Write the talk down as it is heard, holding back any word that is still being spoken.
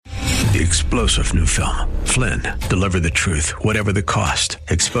The explosive new film, Flynn, Deliver the Truth, Whatever the Cost,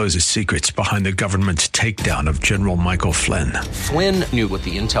 exposes secrets behind the government's takedown of General Michael Flynn. Flynn knew what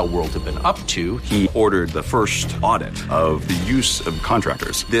the intel world had been up to. He ordered the first audit of the use of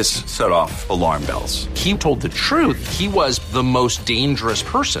contractors. This set off alarm bells. He told the truth. He was the most dangerous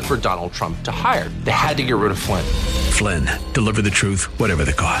person for Donald Trump to hire. They had to get rid of Flynn. Flynn, Deliver the Truth, Whatever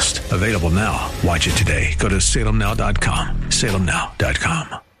the Cost. Available now. Watch it today. Go to salemnow.com.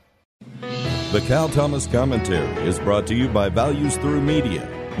 salemnow.com. The Cal Thomas Commentary is brought to you by Values Through Media.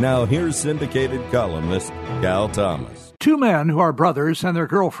 Now here's syndicated columnist Cal Thomas. Two men who are brothers and their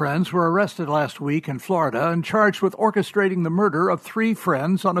girlfriends were arrested last week in Florida and charged with orchestrating the murder of three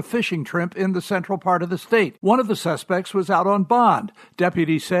friends on a fishing trip in the central part of the state. One of the suspects was out on bond.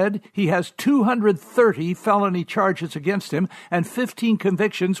 Deputies said he has 230 felony charges against him and 15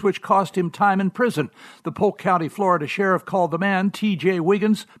 convictions which cost him time in prison. The Polk County, Florida sheriff called the man, T.J.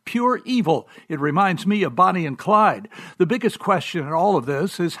 Wiggins, pure evil. It reminds me of Bonnie and Clyde. The biggest question in all of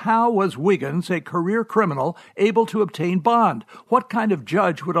this is how was Wiggins, a career criminal, able to obtain bond? What kind of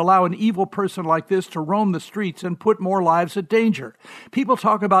judge would allow an evil person like this to roam the streets and put more lives at danger? People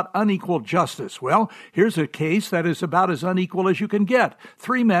talk about unequal justice. Well, here's a case that is about as unequal as you can get.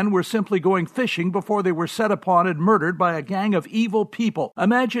 Three men were simply going fishing before they were set upon and murdered by a gang of evil people.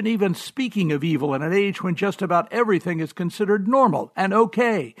 Imagine even speaking of evil in an age when just about everything is considered normal and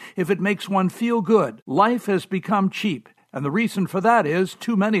okay if it makes one feel good. Life has become cheap, and the reason for that is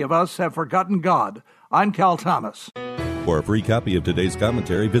too many of us have forgotten God. I'm Cal Thomas. For a free copy of today's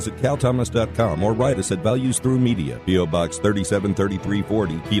commentary, visit calthomas.com or write us at Values Through Media, P.O. Box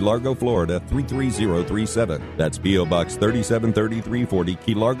 373340, Key Largo, Florida 33037. That's P.O. Box 373340,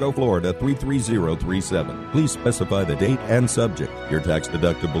 Key Largo, Florida 33037. Please specify the date and subject. Your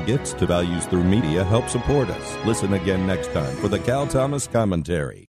tax-deductible gifts to Values Through Media help support us. Listen again next time for the Cal Thomas Commentary.